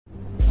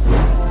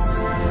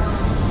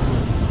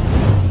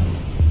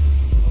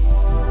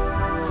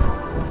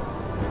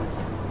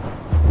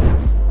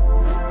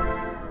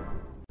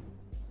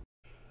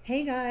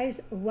Hey guys,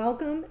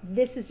 welcome.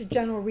 This is a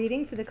general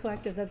reading for the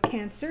collective of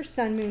Cancer,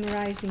 Sun, Moon,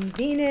 Rising,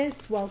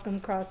 Venus. Welcome,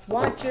 cross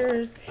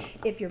watchers.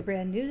 If you're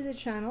brand new to the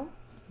channel,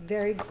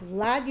 very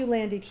glad you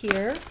landed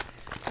here.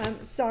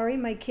 Sorry,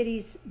 my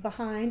kitty's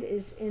behind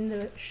is in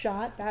the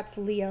shot. That's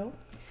Leo.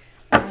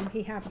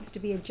 He happens to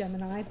be a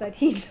Gemini, but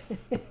he's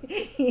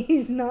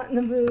he's not in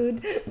the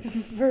mood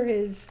for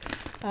his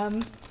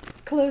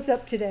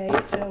close-up today,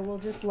 so we'll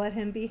just let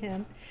him be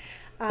him.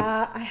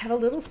 I have a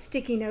little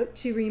sticky note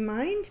to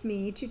remind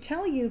me to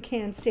tell you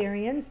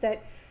Cancerians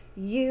that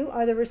you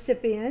are the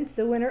recipient,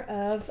 the winner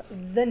of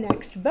the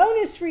next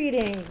bonus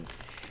reading.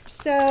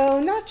 So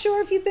not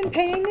sure if you've been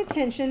paying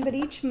attention, but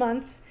each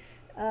month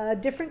a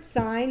different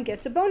sign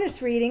gets a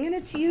bonus reading, and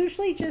it's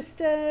usually just,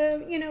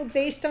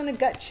 based on a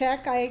gut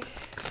check. I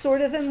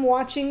sort of am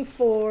watching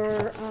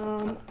for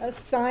a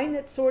sign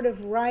that sort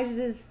of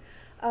rises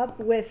up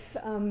with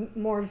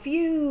more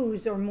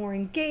views or more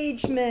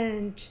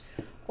engagement,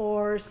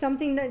 or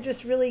something that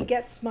just really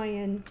gets my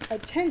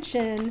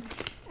attention.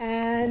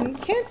 And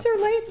Cancer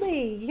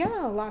lately,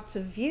 yeah, lots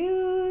of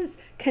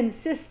views,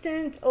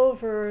 consistent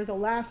over the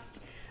last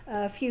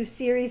few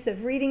series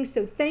of readings.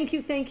 So thank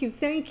you, thank you,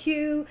 thank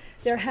you.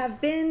 There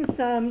have been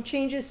some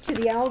changes to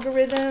the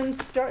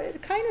algorithms.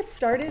 It kind of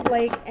started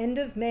like end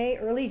of May,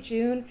 early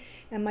June,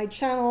 and my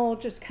channel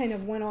just kind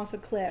of went off a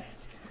cliff.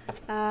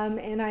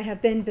 And I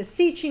have been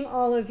beseeching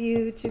all of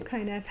you to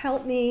kind of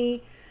help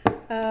me.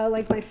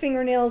 Like my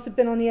fingernails have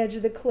been on the edge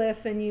of the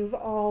cliff, and you've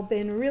all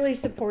been really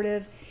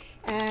supportive.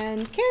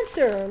 And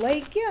Cancer,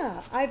 like,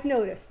 yeah, I've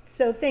noticed.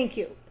 So thank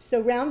you. So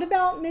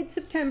roundabout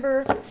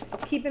mid-September,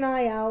 keep an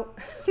eye out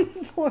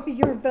for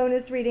your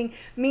bonus reading,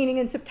 meaning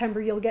in September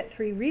you'll get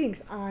 3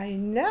 readings. I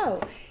know.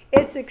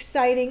 It's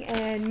exciting,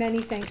 and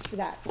many thanks for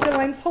that. So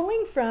I'm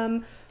pulling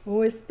from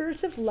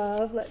Whispers of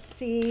Love. Let's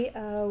see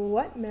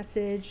what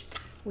message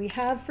we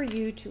have for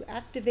you to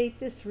activate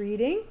this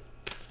reading.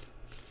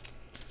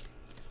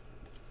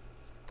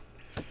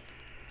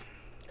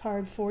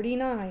 Card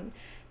 49.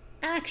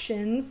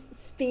 Actions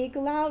speak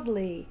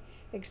loudly.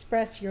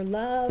 Express your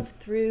love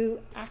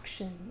through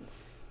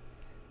actions.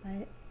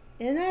 Right?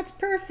 And that's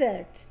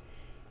perfect,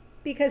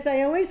 because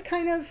I always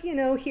kind of,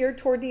 here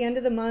toward the end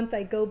of the month,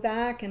 I go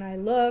back and I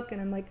look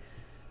and I'm like,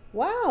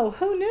 wow,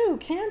 who knew?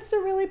 Cancer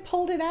really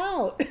pulled it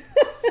out.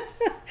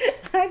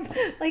 I'm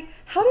like,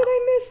 how did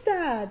I miss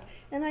that?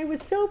 And I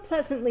was so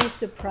pleasantly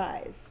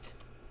surprised.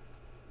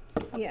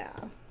 Yeah.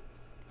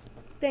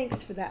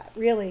 Thanks for that,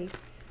 really.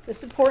 The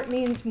support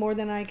means more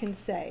than I can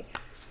say.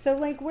 So,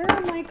 like, where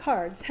are my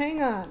cards? Hang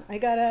on. I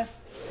gotta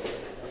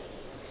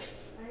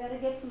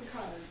get some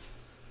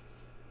cards.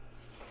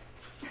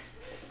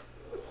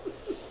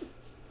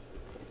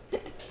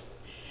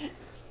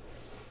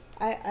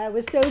 I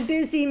was so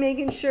busy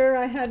making sure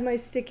I had my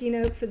sticky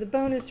note for the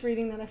bonus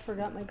reading that I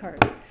forgot my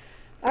cards.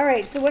 All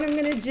right, so what I'm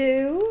going to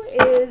do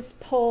is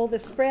pull the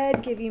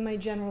spread, give you my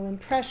general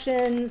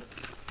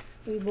impressions.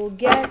 We will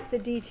get the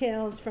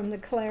details from the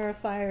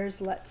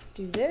clarifiers. Let's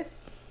do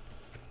this.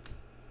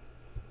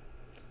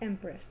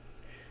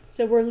 Empress.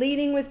 So we're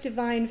leading with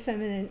divine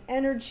feminine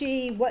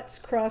energy. What's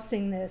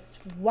crossing this?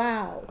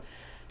 Wow.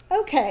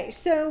 Okay,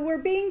 so we're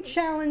being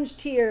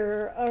challenged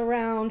here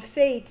around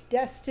fate,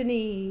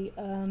 destiny,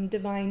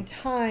 divine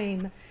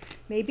time,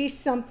 maybe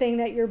something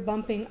that you're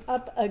bumping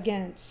up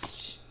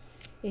against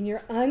in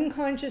your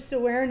unconscious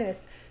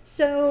awareness.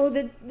 So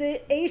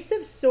the Ace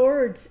of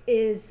Swords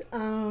is...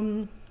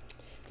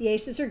 the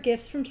aces are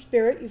gifts from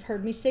spirit. You've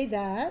heard me say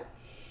that.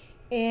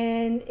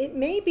 And it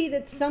may be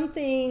that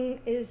something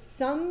is,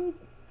 some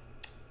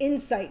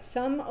insight,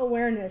 some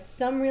awareness,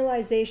 some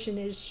realization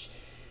is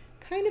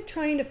kind of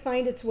trying to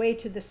find its way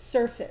to the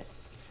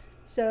surface.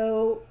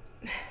 So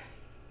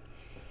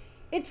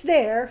it's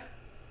there.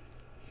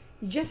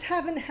 You just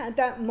haven't had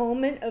that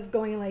moment of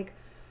going like,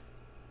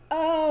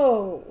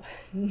 oh,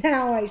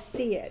 now I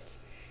see it.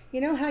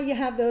 You know how you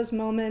have those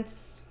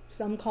moments,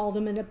 some call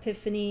them an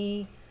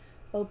epiphany,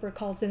 Oprah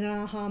calls it an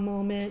aha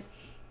moment.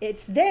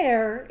 It's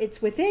there, it's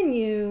within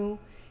you,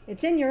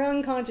 it's in your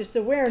unconscious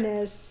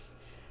awareness,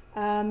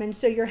 and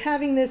so you're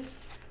having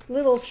this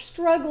little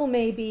struggle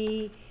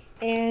maybe,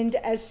 and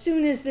as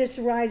soon as this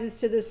rises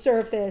to the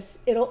surface,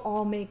 it'll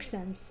all make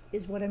sense,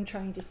 is what I'm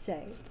trying to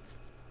say.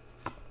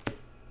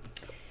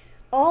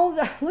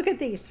 Look at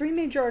these, 3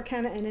 major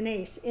arcana and an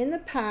ace. In the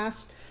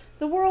past,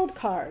 the World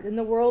card, and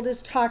the World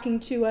is talking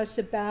to us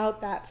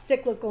about that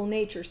cyclical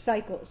nature,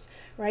 cycles,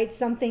 right?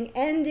 Something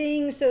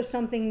ending so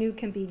something new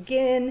can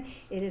begin.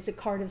 It is a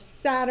card of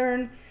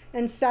Saturn,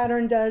 and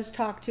Saturn does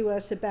talk to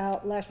us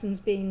about lessons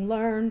being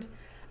learned.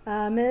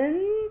 And,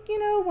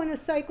 when a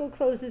cycle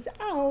closes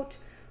out,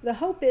 the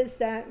hope is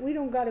that we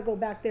don't got to go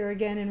back there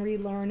again and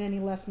relearn any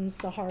lessons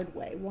the hard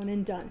way, one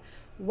and done.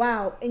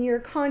 Wow, in your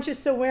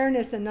conscious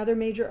awareness, another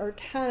major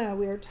arcana,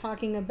 we are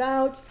talking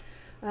about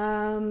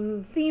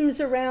themes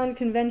around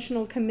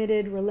conventional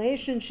committed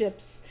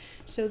relationships.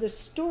 So the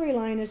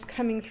storyline is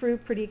coming through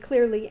pretty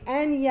clearly.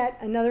 And yet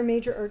another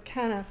major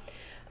arcana,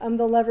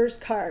 the Lover's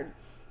card.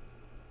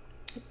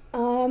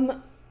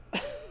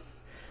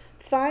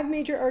 5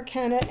 major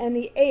arcana, and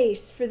the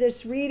ace for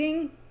this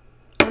reading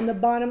on the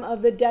bottom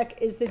of the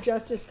deck is the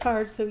Justice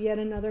card, so yet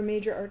another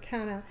major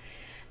arcana.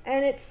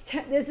 And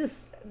this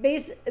is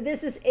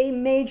a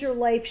major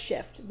life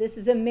shift. This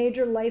is a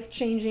major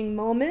life-changing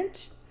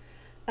moment,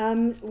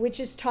 which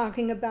is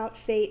talking about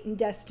fate and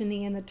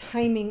destiny and the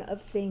timing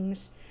of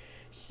things.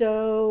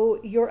 So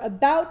you're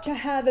about to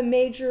have a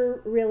major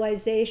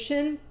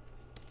realization.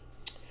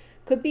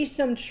 Could be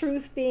some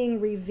truth being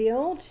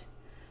revealed,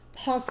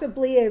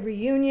 possibly a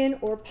reunion,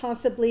 or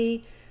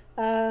possibly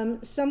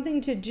something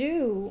to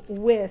do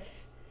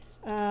with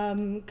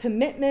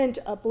commitment,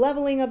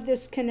 up-leveling of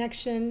this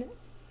connection.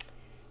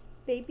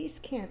 Babies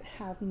can't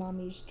have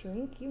mommy's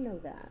drink, you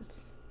know that.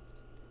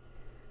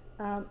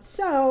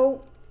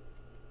 So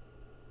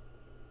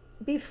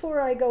before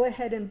I go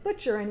ahead and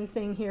butcher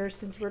anything here,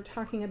 since we're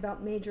talking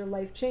about major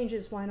life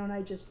changes, why don't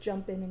I just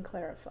jump in and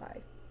clarify?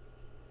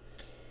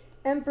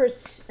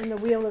 Empress and the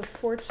Wheel of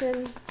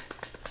Fortune.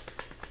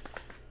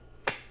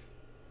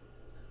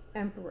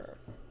 Emperor.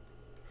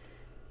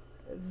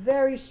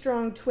 Very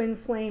strong twin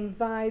flame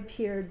vibe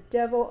here.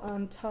 Devil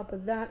on top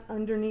of that.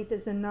 Underneath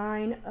is a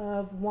 9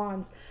 of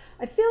Wands.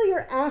 I feel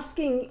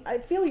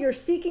you're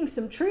seeking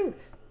some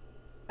truth.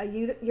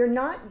 You're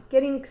not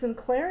getting some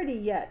clarity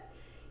yet.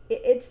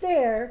 It's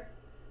there,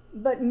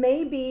 but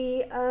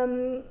maybe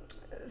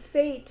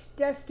fate,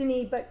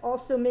 destiny, but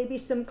also maybe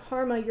some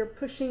karma you're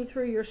pushing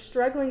through. You're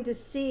struggling to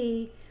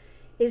see,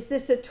 is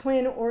this a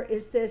twin or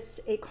is this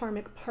a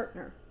karmic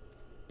partner?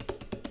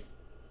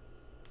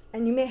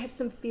 And you may have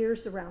some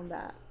fears around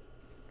that.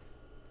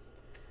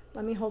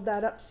 Let me hold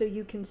that up so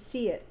you can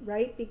see it,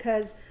 right?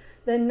 Because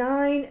the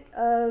 9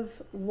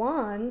 of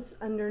Wands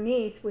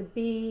underneath would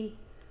be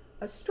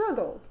a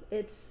struggle.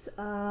 It's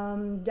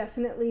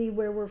definitely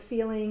where we're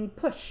feeling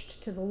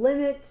pushed to the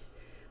limit.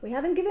 We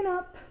haven't given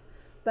up,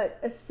 but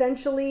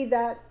essentially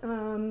that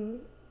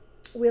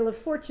Wheel of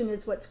Fortune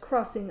is what's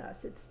crossing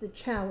us. It's the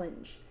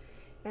challenge.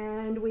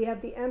 And we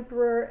have the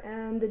Emperor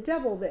and the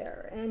Devil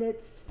there. And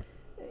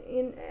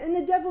and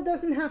the Devil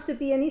doesn't have to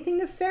be anything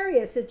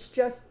nefarious. It's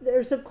just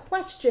there's a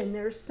question,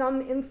 there's some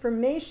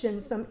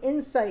information, some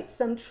insight,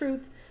 some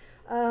truth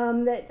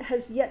that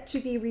has yet to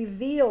be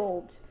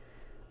revealed.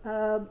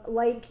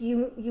 Like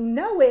you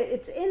know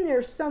it's in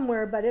there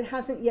somewhere, but it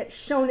hasn't yet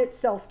shown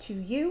itself to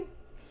you.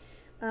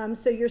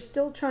 So you're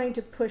still trying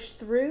to push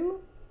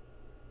through,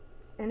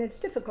 and it's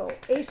difficult.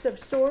 Ace of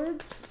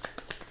Swords.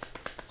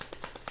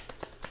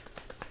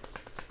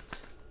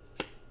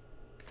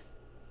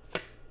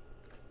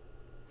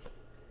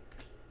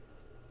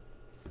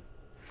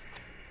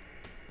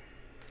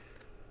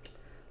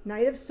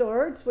 Knight of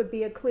Swords would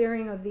be a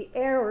clearing of the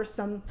air or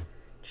some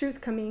truth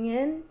coming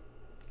in.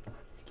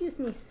 Excuse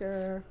me,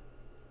 sir.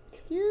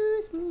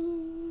 Excuse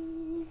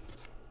me.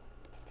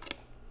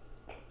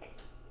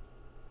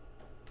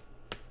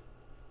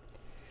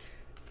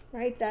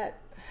 Right, that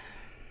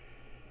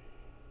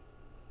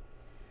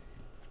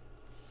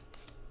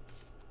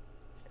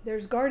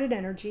there's guarded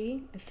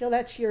energy. I feel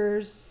that's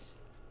yours.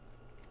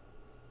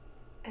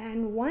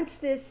 And once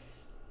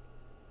this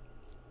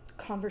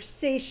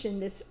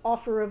conversation, this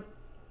offer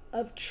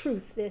of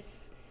truth,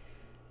 this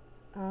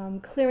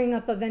clearing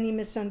up of any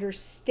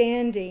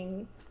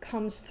misunderstanding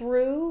comes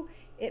through,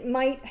 it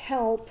might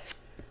help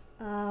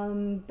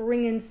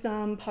bring in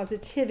some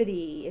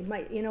positivity. It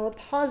might, a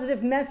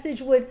positive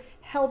message would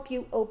help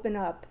you open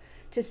up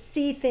to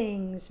see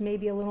things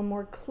maybe a little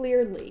more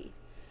clearly.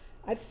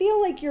 I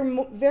feel like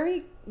you're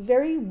very,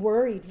 very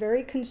worried,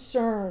 very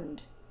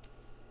concerned.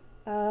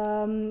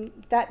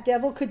 That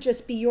Devil could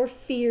just be your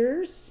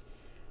fears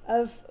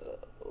of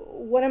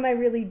what am I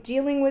really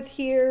dealing with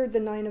here? The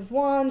 9 of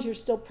Wands, you're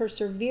still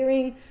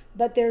persevering,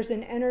 but there's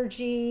an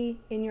energy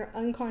in your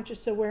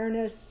unconscious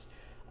awareness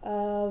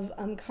of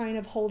kind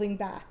of holding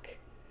back,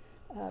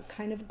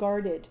 kind of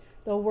guarded.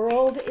 The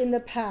World in the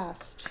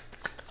past.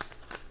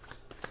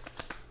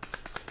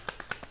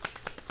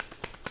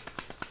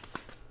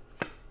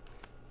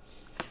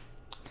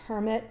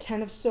 Hermit,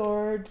 10 of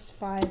Swords,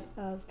 5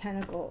 of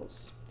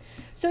Pentacles.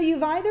 So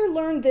you've either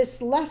learned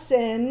this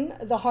lesson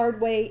the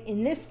hard way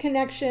in this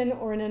connection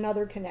or in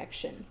another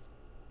connection.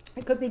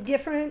 It could be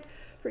different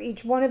for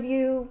each one of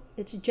you.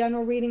 It's a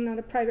general reading, not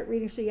a private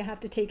reading, so you have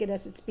to take it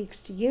as it speaks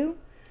to you.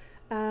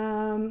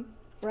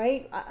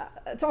 Right?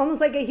 It's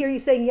almost like I hear you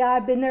saying, yeah,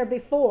 I've been there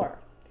before.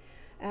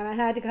 And I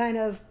had to kind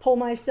of pull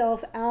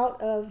myself out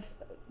of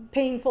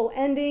painful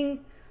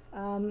ending,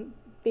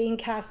 being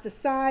cast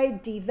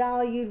aside,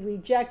 devalued,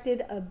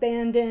 rejected,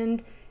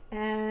 abandoned,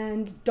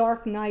 and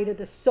dark night of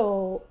the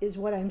soul is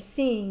what I'm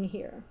seeing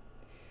here.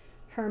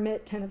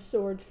 Hermit, 10 of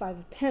Swords, 5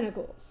 of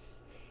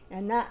Pentacles.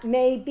 And that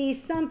may be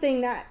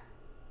something that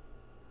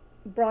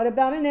brought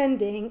about an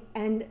ending,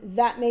 and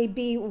that may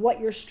be what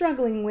you're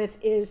struggling with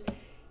is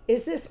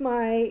this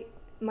my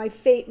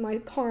fate, my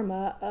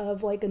karma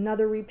of like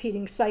another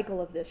repeating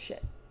cycle of this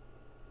shit?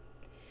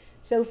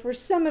 So for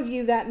some of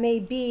you, that may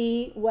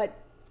be what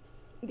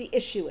the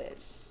issue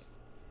is,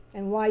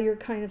 and why you're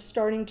kind of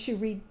starting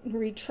to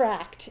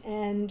retract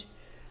and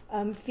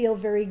feel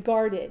very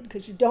guarded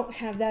because you don't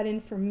have that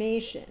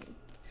information.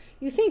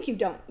 You think you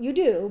don't. You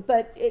do,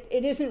 but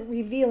it isn't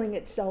revealing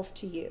itself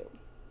to you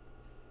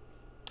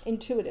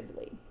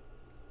intuitively.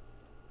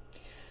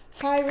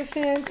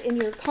 Hierophant in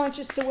your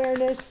conscious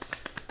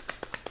awareness.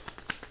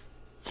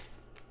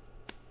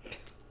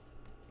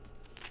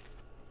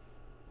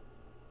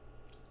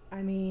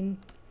 I mean,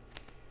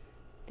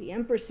 the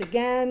Empress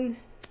again,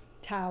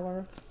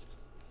 Tower.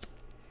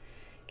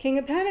 King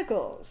of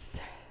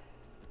Pentacles.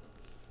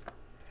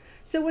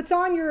 So what's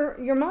on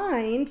your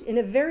mind in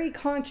a very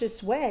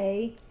conscious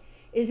way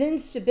is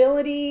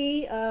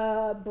instability,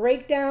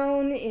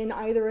 breakdown in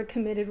either a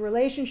committed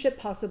relationship,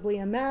 possibly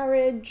a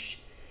marriage.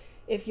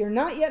 If you're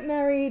not yet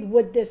married,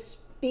 would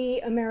this be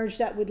a marriage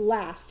that would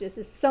last? Is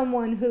this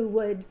someone who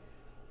would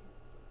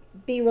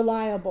be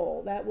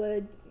reliable, that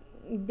would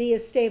be a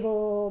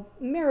stable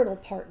marital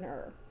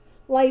partner,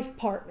 life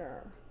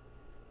partner?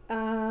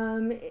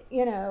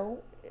 You know,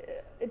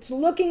 it's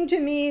looking to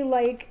me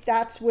like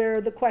that's where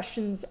the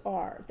questions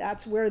are.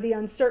 That's where the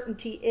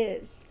uncertainty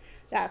is.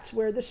 That's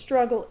where the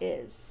struggle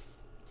is.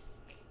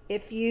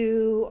 If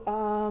you,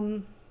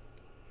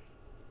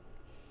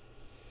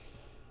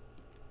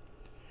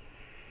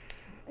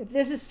 if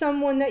this is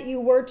someone that you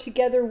were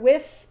together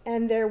with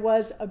and there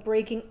was a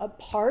breaking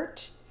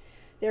apart,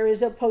 there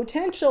is a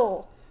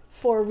potential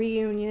for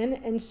reunion,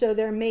 and so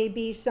there may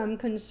be some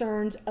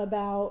concerns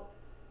about,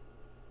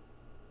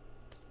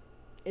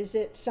 is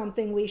it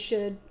something we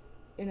should,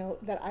 you know,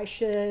 that I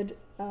should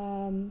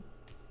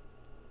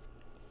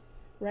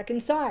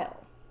reconcile?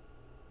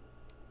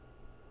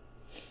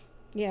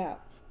 Yeah,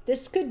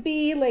 this could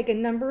be like a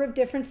number of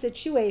different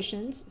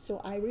situations,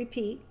 so I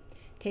repeat,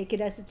 take it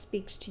as it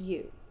speaks to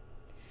you.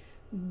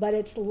 But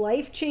it's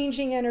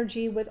life-changing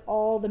energy with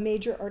all the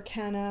major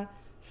arcana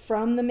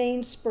from the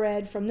main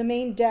spread, from the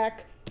main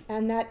deck,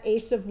 and that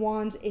Ace of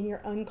Wands in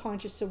your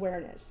unconscious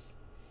awareness.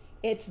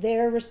 It's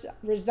there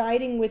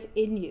residing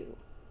within you.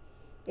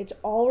 It's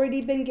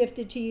already been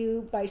gifted to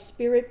you by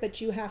spirit,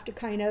 but you have to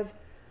kind of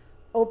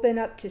open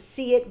up to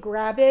see it,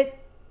 grab it,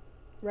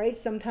 right?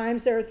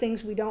 Sometimes there are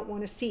things we don't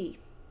want to see,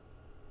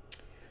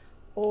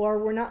 or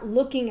we're not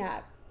looking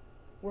at.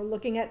 We're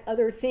looking at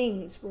other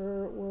things.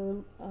 We're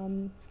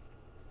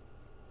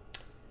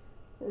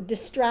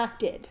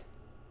distracted.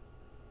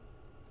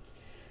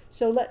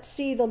 So let's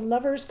see the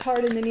Lover's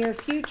card in the near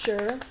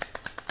future.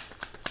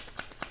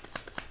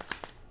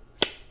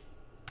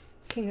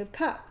 King of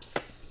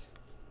Cups,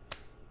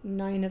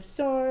 Nine of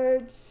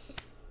Swords,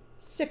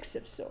 Six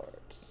of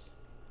Swords.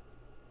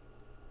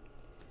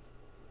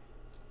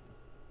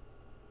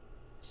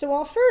 So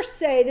I'll first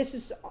say this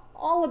is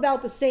all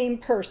about the same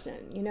person.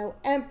 You know,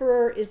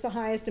 Emperor is the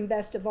highest and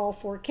best of all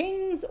four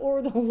kings,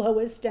 or the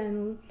lowest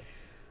and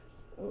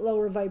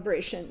lower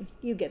vibration.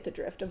 You get the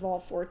drift of all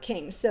four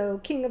kings. So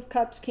King of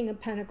Cups, King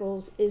of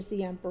Pentacles is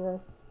the Emperor.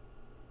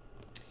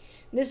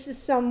 This is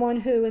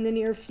someone who in the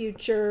near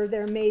future,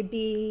 there may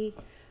be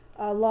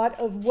a lot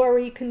of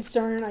worry,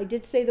 concern. I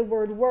did say the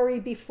word worry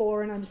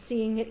before, and I'm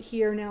seeing it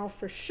here now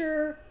for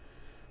sure,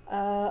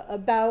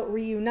 about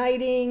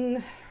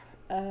reuniting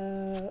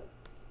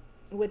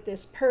with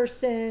this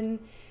person,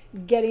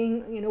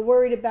 getting, you know,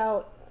 worried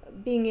about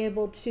being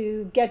able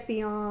to get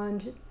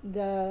beyond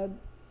the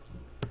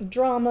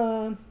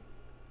drama,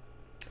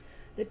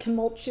 the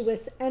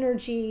tumultuous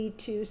energy,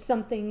 to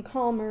something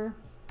calmer.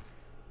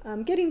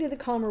 Getting to the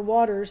calmer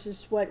waters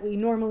is what we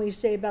normally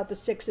say about the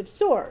Six of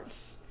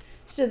Swords.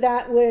 So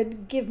that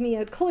would give me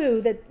a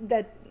clue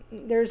that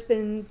there's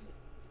been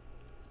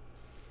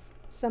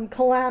some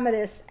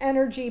calamitous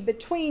energy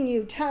between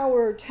you.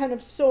 Tower, Ten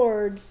of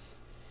Swords,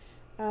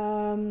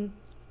 and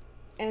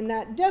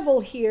that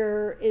Devil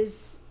here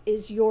is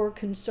your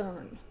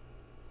concern.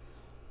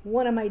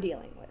 What am I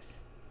dealing with?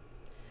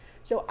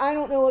 So I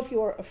don't know if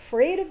you're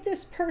afraid of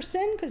this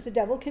person, because the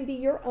Devil can be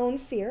your own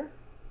fear,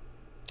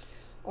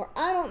 or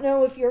I don't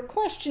know if you're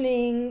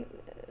questioning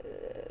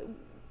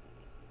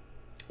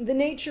the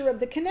nature of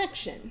the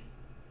connection,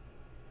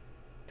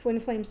 twin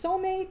flame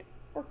soulmate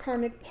or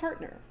karmic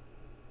partner.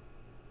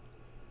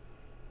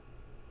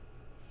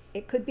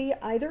 It could be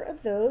either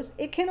of those.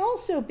 It can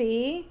also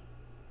be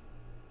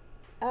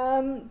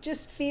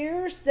just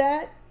fears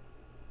that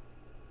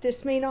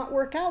this may not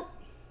work out.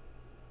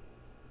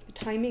 The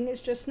timing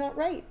is just not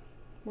right.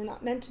 We're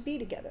not meant to be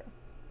together.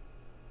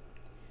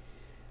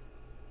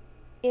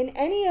 In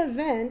any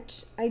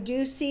event, I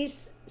do see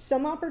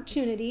some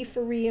opportunity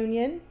for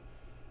reunion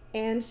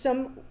and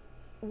some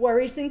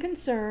worries and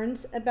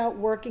concerns about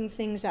working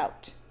things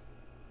out.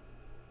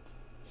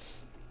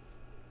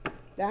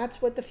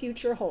 That's what the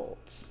future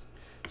holds.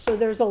 So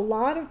there's a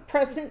lot of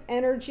present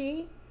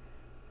energy,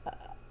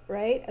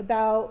 right,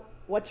 about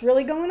what's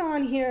really going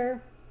on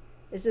here.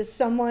 Is this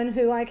someone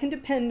who I can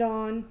depend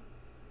on?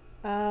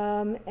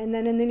 And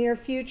then in the near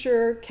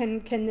future,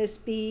 can this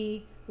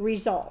be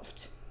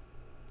resolved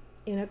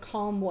in a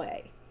calm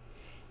way?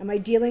 Am I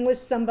dealing with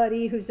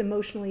somebody who's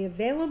emotionally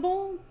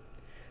available,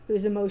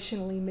 who's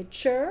emotionally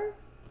mature,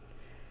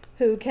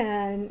 who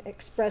can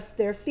express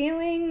their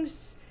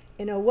feelings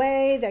in a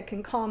way that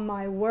can calm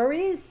my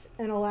worries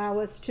and allow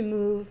us to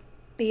move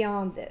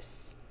beyond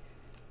this.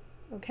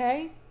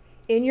 Okay?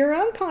 In your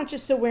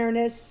unconscious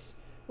awareness,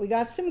 we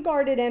got some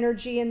guarded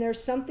energy and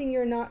there's something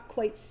you're not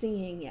quite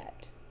seeing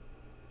yet.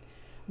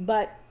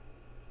 But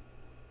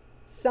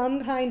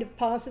some kind of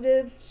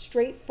positive,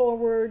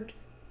 straightforward,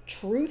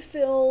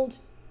 truth-filled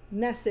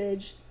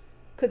message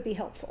could be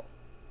helpful.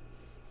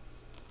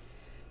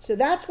 So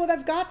that's what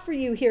I've got for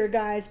you here,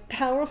 guys.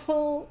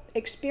 Powerful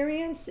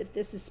experience. If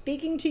this is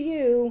speaking to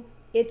you,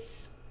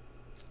 it's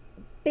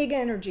big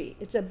energy.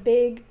 It's a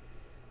big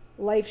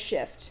life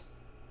shift,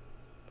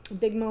 a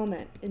big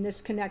moment in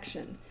this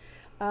connection.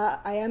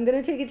 I am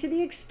going to take it to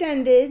the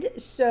extended.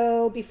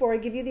 So before I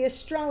give you the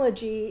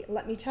astrology,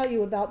 let me tell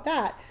you about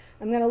that.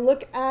 I'm going to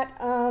look at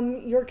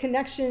your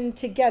connection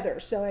together.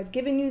 So I've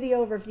given you the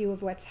overview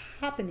of what's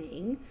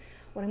happening.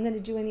 What I'm going to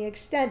do in the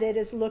extended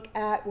is look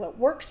at what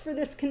works for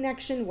this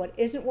connection, what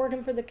isn't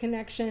working for the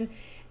connection,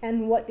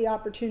 and what the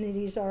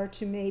opportunities are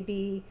to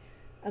maybe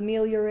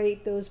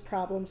ameliorate those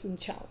problems and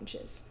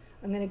challenges.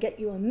 I'm going to get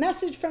you a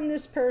message from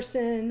this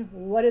person.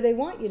 What do they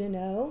want you to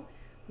know?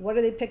 What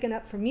are they picking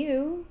up from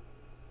you,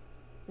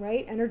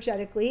 right?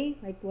 Energetically,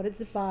 like what is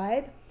the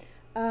vibe?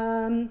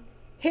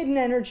 Hidden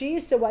energy,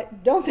 so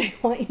what don't they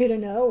want you to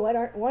know?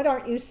 What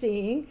aren't you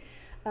seeing?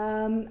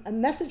 A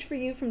message for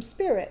you from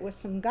Spirit with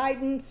some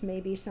guidance,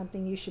 maybe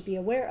something you should be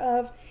aware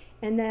of,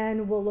 and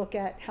then we'll look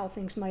at how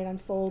things might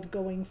unfold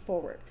going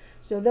forward.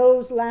 So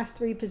those last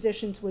three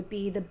positions would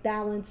be the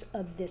balance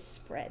of this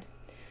spread.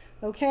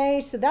 Okay,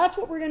 so that's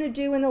what we're going to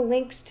do, and the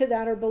links to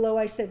that are below.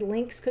 I said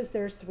links because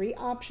there's 3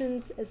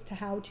 options as to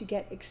how to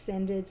get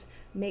extendeds.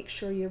 Make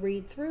sure you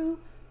read through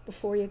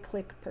before you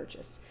click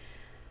purchase.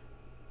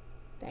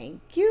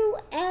 Thank you,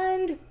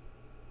 and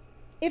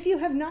if you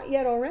have not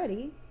yet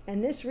already,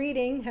 and this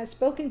reading has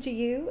spoken to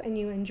you and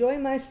you enjoy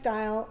my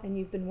style and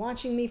you've been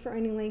watching me for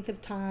any length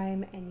of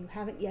time and you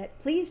haven't yet,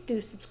 please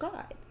do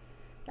subscribe.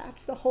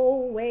 That's the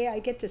whole way I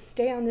get to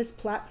stay on this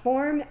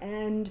platform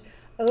and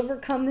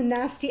overcome the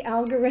nasty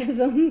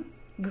algorithm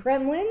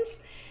gremlins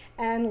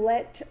and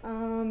let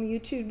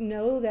YouTube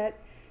know that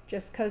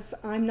just because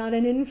I'm not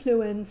an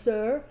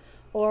influencer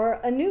or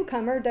a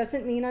newcomer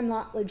doesn't mean I'm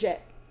not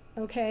legit.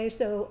 Okay,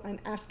 so I'm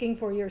asking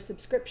for your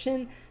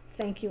subscription.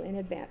 Thank you in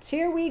advance.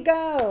 Here we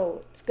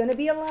go. It's going to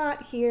be a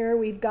lot here.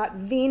 We've got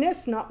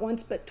Venus, not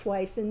once but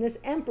twice, in this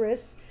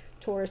Empress,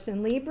 Taurus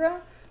and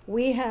Libra.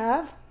 We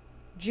have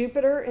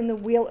Jupiter in the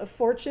Wheel of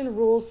Fortune,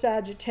 rules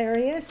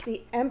Sagittarius.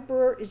 The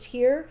Emperor is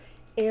here,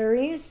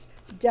 Aries.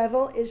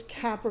 Devil is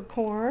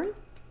Capricorn.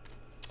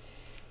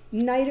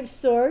 Knight of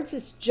Swords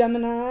is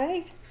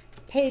Gemini.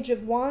 Page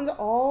of Wands,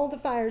 all the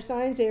fire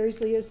signs,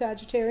 Aries, Leo,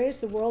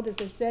 Sagittarius. The world,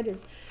 as I said,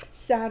 is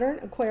Saturn,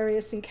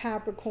 Aquarius, and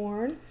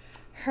Capricorn.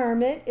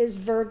 Hermit is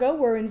Virgo.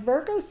 We're in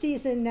Virgo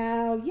season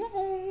now.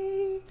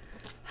 Yay!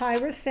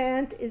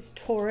 Hierophant is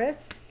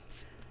Taurus.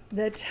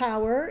 The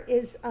Tower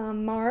is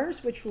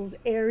Mars, which rules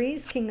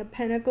Aries. King of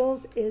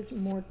Pentacles is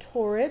more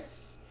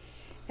Taurus.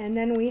 And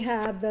then we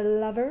have the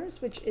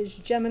Lovers, which is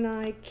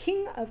Gemini.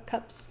 King of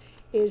Cups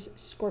is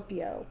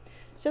Scorpio.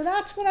 So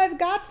that's what I've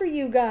got for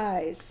you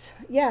guys.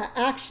 Yeah,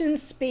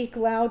 actions speak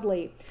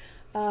loudly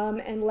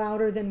and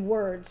louder than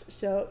words.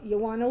 So you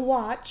want to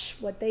watch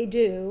what they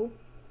do,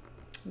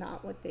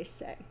 not what they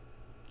say.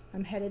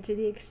 I'm headed to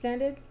the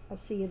extended. I'll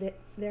see you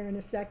there in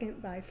a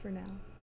second. Bye for now.